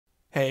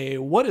Hey,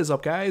 what is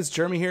up guys?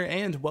 Jeremy here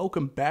and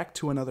welcome back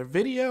to another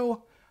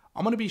video.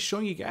 I'm going to be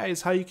showing you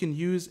guys how you can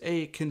use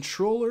a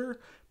controller,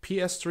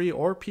 PS3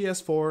 or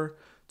PS4,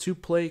 to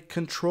play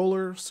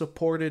controller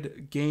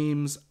supported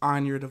games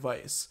on your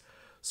device.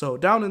 So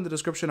down in the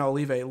description I'll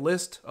leave a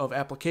list of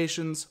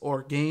applications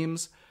or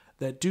games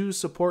that do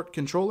support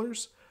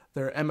controllers.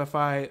 They're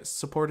MFI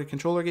supported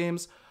controller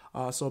games.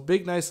 So a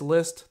big nice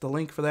list. The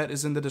link for that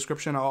is in the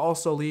description. I'll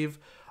also leave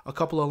a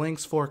couple of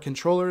links for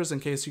controllers in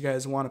case you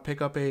guys want to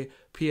pick up a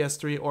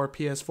PS3 or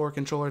PS4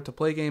 controller to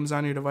play games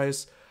on your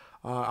device.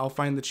 I'll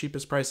find the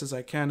cheapest prices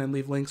I can and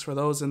leave links for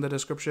those in the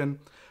description.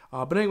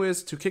 But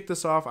anyways, to kick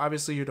this off,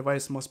 obviously your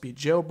device must be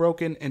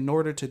jailbroken in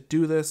order to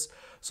do this.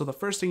 So the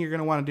first thing you're going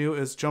to want to do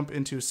is jump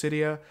into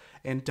Cydia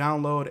and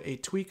download a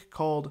tweak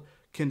called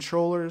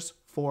Controllers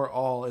for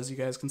All, as you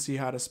guys can see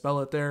how to spell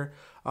it there.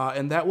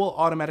 And that will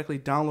automatically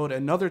download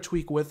another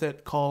tweak with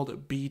it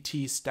called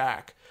BT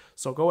Stack.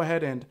 So go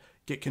ahead and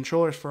get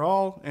Controllers for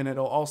All, and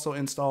it'll also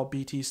install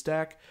BT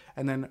Stack,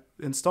 and then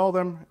install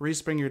them,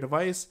 respring your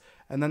device,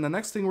 and then the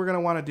next thing we're going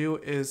to want to do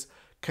is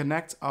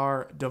connect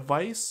our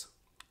device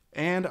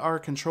and our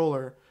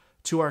controller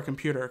to our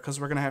computer, because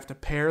we're going to have to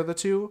pair the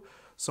two.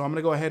 So I'm going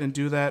to go ahead and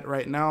do that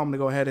right now. I'm going to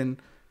go ahead and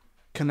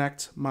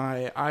connect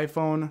my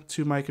iPhone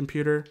to my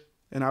computer,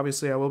 and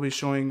obviously I will be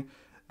showing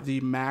the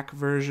Mac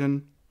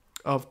version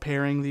of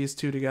pairing these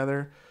two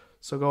together.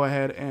 So go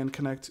ahead and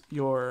connect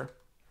your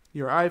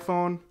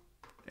iPhone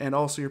and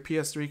also your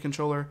PS3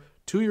 controller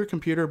to your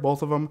computer,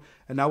 both of them,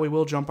 and now we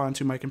will jump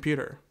onto my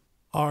computer.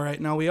 Alright,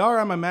 now we are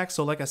on my Mac,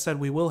 so like I said,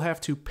 we will have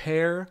to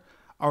pair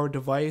our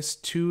device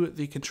to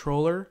the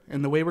controller,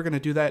 and the way we're going to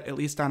do that, at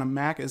least on a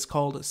Mac, is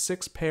called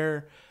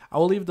 6Pair. I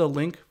will leave the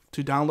link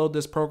to download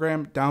this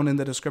program down in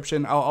the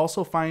description. I'll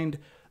also find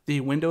the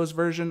Windows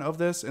version of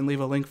this and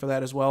leave a link for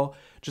that as well.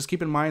 Just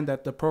keep in mind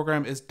that the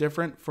program is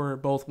different for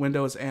both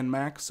Windows and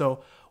Mac,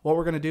 so what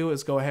we're going to do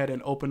is go ahead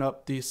and open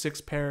up the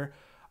 6Pair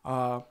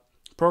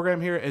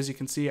program here. As you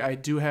can see, I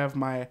do have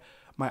my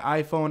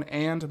iPhone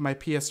and my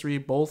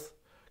PS3 both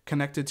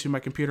connected to my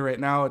computer right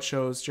now. It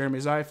shows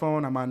Jeremy's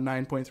iPhone, I'm on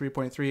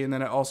 9.3.3, and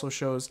then it also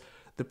shows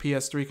the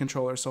PS3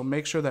 controller. So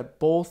make sure that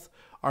both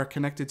are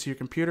connected to your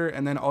computer,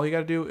 and then all you got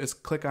to do is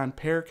click on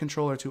pair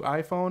controller to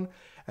iPhone,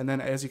 and then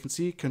as you can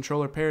see,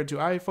 controller paired to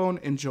iPhone,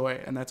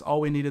 enjoy. And that's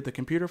all we needed the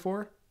computer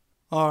for.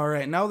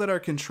 Alright, now that our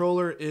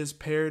controller is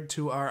paired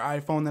to our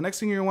iPhone, the next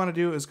thing you're going to want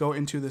to do is go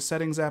into the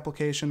settings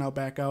application. I'll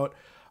back out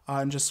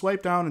and just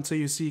swipe down until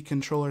you see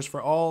Controllers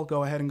for All.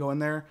 Go ahead and go in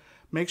there.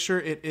 Make sure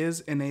it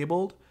is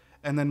enabled,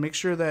 and then make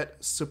sure that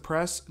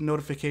suppress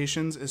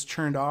notifications is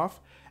turned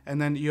off,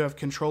 and then you have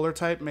controller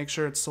type. Make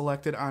sure it's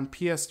selected on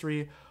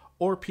PS3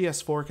 or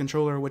PS4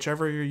 controller,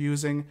 whichever you're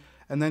using,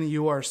 and then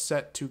you are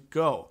set to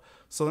go.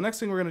 So the next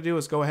thing we're going to do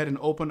is go ahead and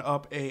open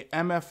up a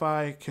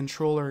MFI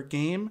controller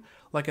game.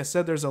 Like I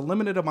said, there's a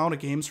limited amount of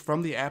games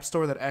from the App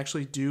Store that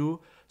actually do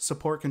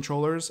support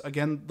controllers.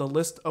 Again, the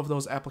list of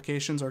those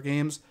applications or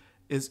games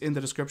is in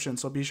the description,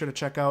 so be sure to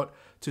check out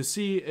to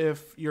see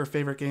if your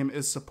favorite game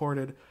is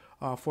supported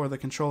for the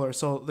controller.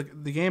 So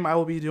the game I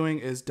will be doing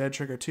is Dead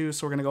Trigger 2,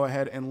 so we're going to go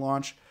ahead and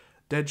launch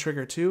Dead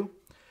Trigger 2.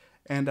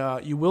 And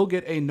you will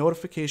get a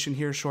notification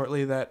here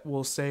shortly that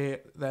will say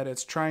that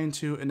it's trying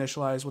to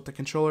initialize with the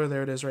controller.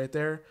 There it is right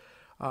there.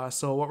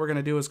 So what we're going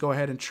to do is go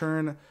ahead and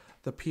turn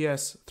the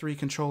PS3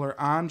 controller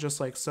on just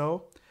like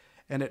so,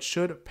 and it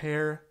should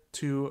pair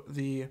to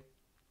the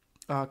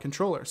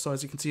controller. So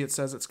as you can see, it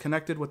says it's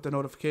connected with the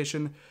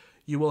notification.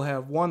 You will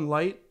have one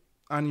light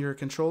on your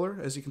controller.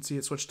 As you can see,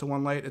 it switched to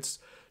one light. It's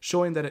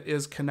showing that it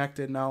is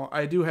connected. Now,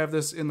 I do have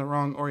this in the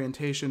wrong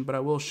orientation, but I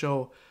will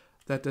show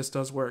that this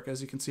does work.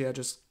 As you can see, I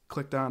just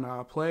clicked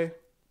on play,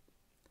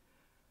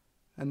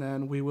 and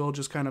then we will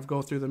just kind of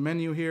go through the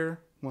menu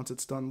here once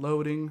it's done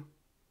loading.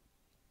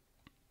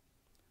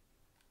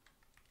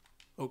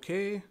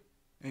 Okay,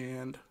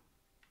 and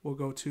we'll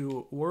go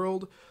to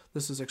world.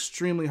 This is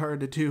extremely hard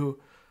to do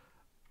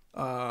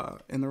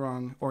in the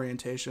wrong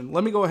orientation.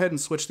 Let me go ahead and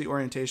switch the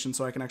orientation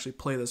so I can actually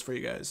play this for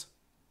you guys.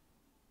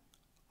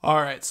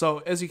 Alright, so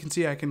as you can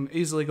see, I can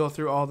easily go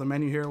through all the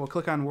menu here. We'll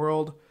click on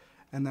world,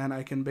 and then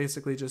I can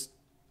basically just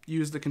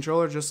use the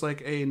controller just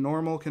like a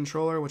normal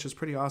controller, which is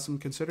pretty awesome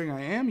considering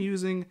I am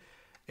using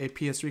a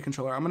PS3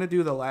 controller. I'm going to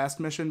do the last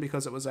mission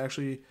because it was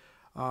actually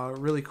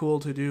really cool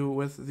to do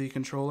with the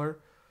controller.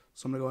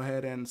 So I'm going to go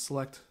ahead and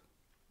select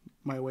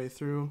my way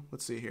through.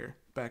 Let's see here.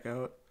 Back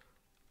out.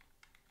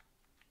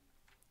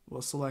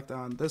 We'll select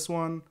on this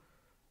one,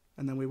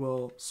 and then we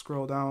will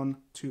scroll down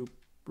to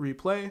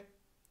replay.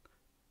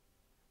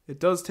 It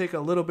does take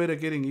a little bit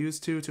of getting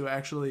used to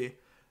actually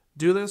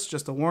do this,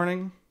 just a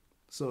warning.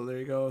 So there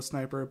you go,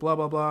 sniper, blah,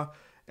 blah, blah.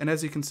 And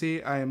as you can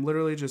see, I am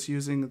literally just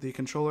using the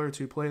controller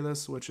to play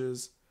this, which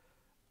is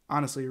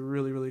honestly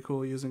really, really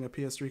cool using a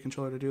PS3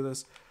 controller to do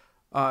this.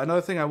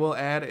 Another thing I will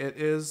add, it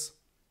is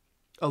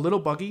a little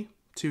buggy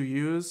to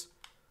use.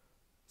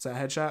 Is that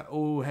headshot?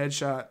 Oh,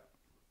 headshot.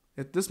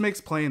 This makes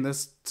playing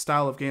this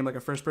style of game, like a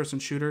first-person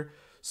shooter,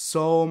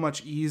 so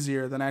much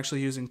easier than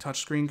actually using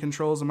touchscreen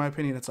controls. In my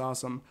opinion, it's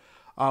awesome.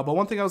 But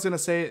one thing I was going to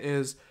say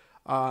is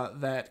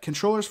that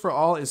Controllers for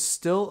All is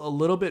still a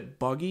little bit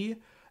buggy.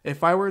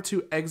 If I were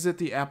to exit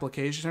the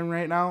application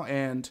right now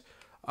and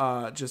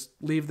just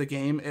leave the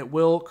game, it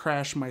will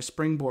crash my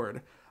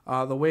springboard.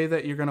 The way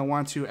that you're going to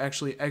want to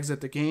actually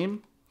exit the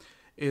game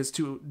is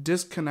to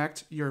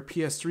disconnect your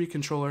PS3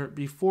 controller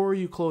before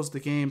you close the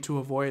game to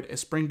avoid a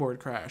springboard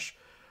crash.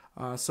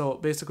 So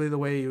basically the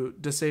way you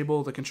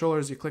disable the controller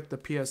is you click the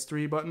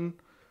PS3 button,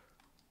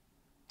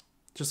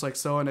 just like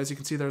so, and as you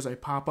can see there's a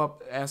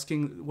pop-up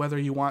asking whether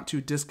you want to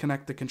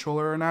disconnect the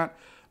controller or not.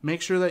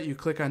 Make sure that you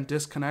click on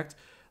disconnect.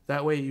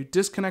 That way you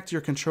disconnect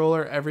your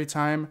controller every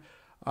time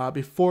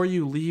before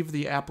you leave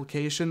the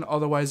application,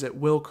 otherwise it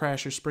will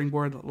crash your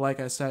springboard like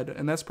I said.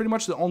 And that's pretty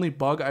much the only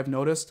bug I've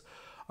noticed.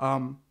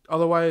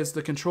 Otherwise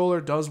the controller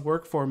does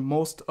work for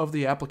most of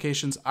the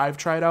applications I've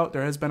tried out.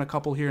 There has been a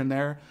couple here and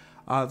there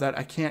that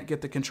I can't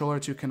get the controller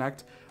to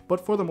connect,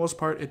 but for the most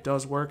part it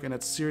does work, and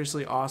it's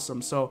seriously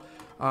awesome. So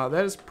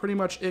that is pretty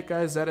much it,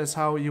 guys. That is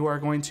how you are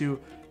going to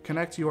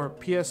connect your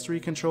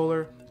PS3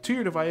 controller to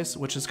your device,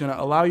 which is going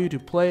to allow you to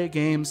play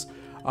games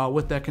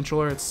with that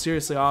controller. It's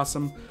seriously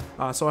awesome.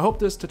 So I hope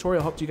this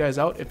tutorial helped you guys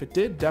out. If it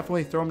did,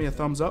 definitely throw me a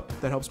thumbs up.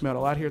 That helps me out a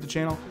lot here at the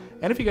channel.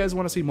 And if you guys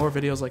want to see more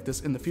videos like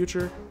this in the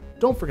future,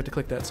 don't forget to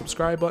click that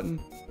subscribe button.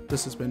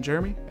 This has been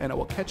Jeremy, and I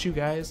will catch you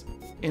guys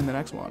in the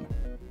next one.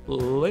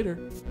 Later.